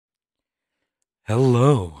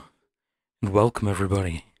Hello, and welcome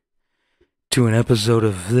everybody to an episode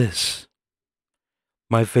of this,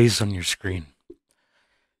 my face on your screen.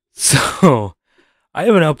 So, I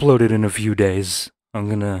haven't uploaded in a few days. I'm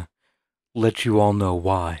gonna let you all know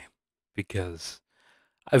why. Because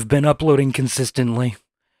I've been uploading consistently,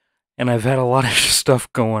 and I've had a lot of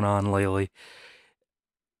stuff going on lately.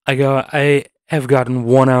 I have gotten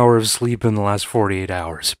 1 hour of sleep in the last 48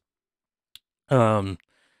 hours.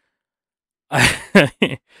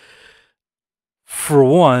 I, for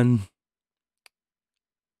one,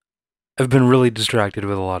 I've been really distracted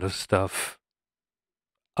with a lot of stuff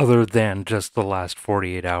other than just the last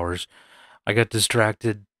 48 hours. I got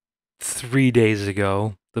distracted 3 days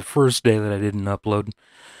ago, the first day that I didn't upload.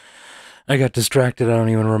 I got distracted. I don't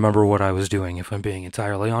even remember what I was doing, if I'm being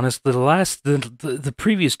entirely honest. The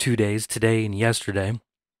previous 2 days, today and yesterday,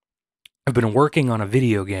 I've been working on a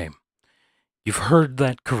video game. You've heard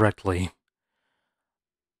that correctly.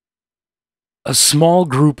 A small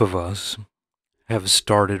group of us have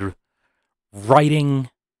started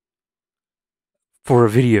writing for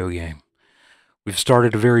a video game. We've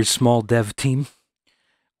started a very small dev team.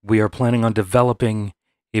 We are planning on developing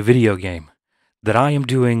a video game that I am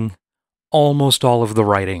doing almost all of the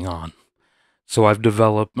writing on. So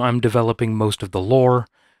I'm developing most of the lore,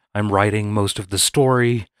 I'm writing most of the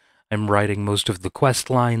story, I'm writing most of the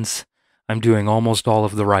quest lines, I'm doing almost all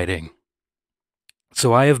of the writing.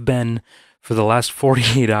 So I have been, for the last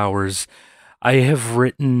 48 hours, I have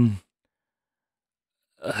written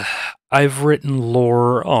I've written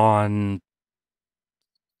lore on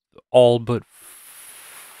all but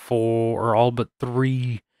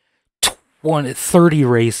three 30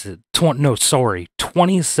 races.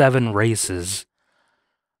 27 races.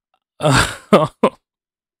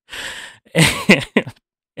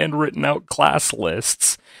 And written out class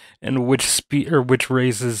lists and which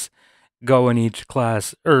races go in each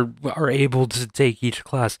class or are able to take each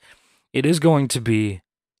class. It is going to be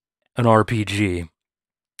an RPG.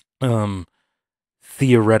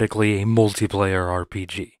 Theoretically a multiplayer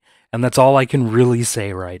RPG. And that's all I can really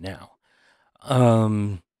say right now.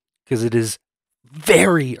 Because it is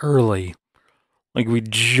very early. Like, we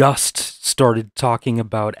just started talking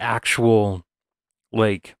about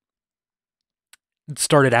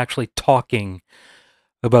started actually talking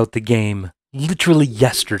about the game literally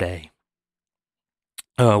yesterday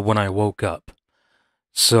when I woke up.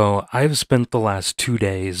 So I've spent the last 2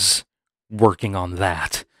 days working on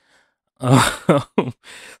that. So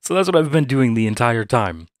that's what I've been doing the entire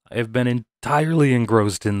time. I've been entirely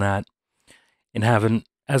engrossed in that and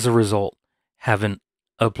as a result, haven't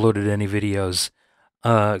uploaded any videos.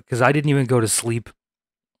 Because I didn't even go to sleep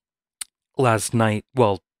last night,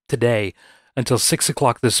 today, until 6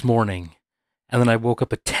 o'clock this morning. And then I woke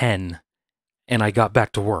up at 10 and I got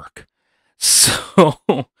back to work. So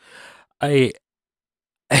I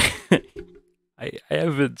I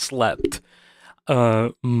haven't slept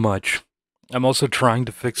much. I'm also trying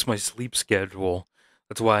to fix my sleep schedule.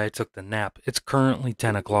 That's why I took the nap. It's currently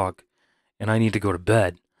 10 o'clock and I need to go to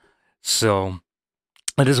bed. So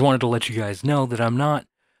I just wanted to let you guys know that I'm not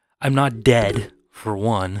dead, for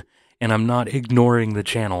one, and I'm not ignoring the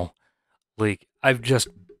channel. Like, I've just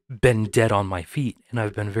been dead on my feet and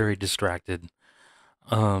I've been very distracted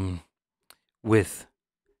with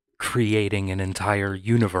creating an entire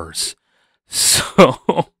universe.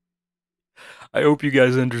 So I hope you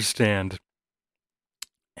guys understand.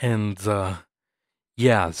 And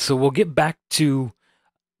yeah, so we'll get back to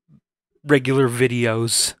regular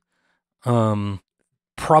videos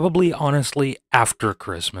probably, honestly, after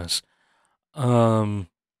Christmas. No,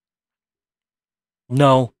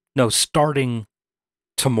 starting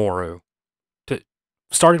tomorrow.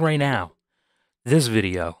 Starting right now. This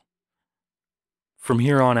video. From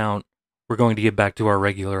here on out, we're going to get back to our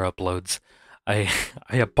regular uploads. I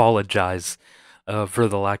apologize for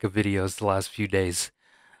the lack of videos the last few days.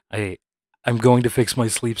 I'm going to fix my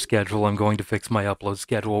sleep schedule. I'm going to fix my upload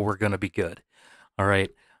schedule. We're going to be good. All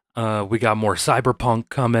right. We got more Cyberpunk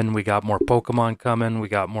coming. We got more Pokemon coming. We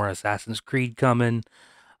got more Assassin's Creed coming.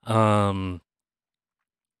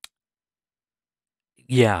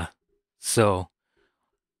 Yeah. So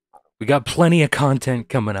we got plenty of content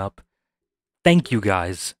coming up. Thank you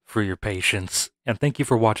guys for your patience, and thank you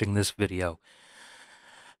for watching this video.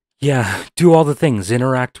 Yeah, do all the things.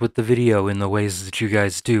 Interact with the video in the ways that you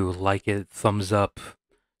guys do. Like it, thumbs up,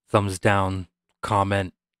 thumbs down,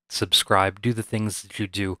 comment, subscribe. Do the things that you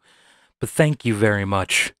do. But thank you very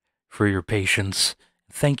much for your patience.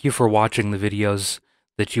 Thank you for watching the videos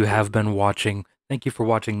that you have been watching. Thank you for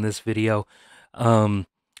watching this video. Our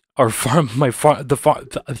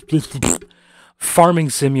farming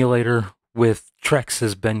simulator with Trex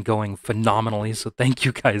has been going phenomenally, so thank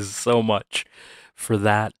you guys so much for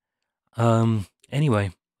that.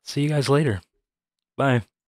 Anyway, see you guys later. Bye.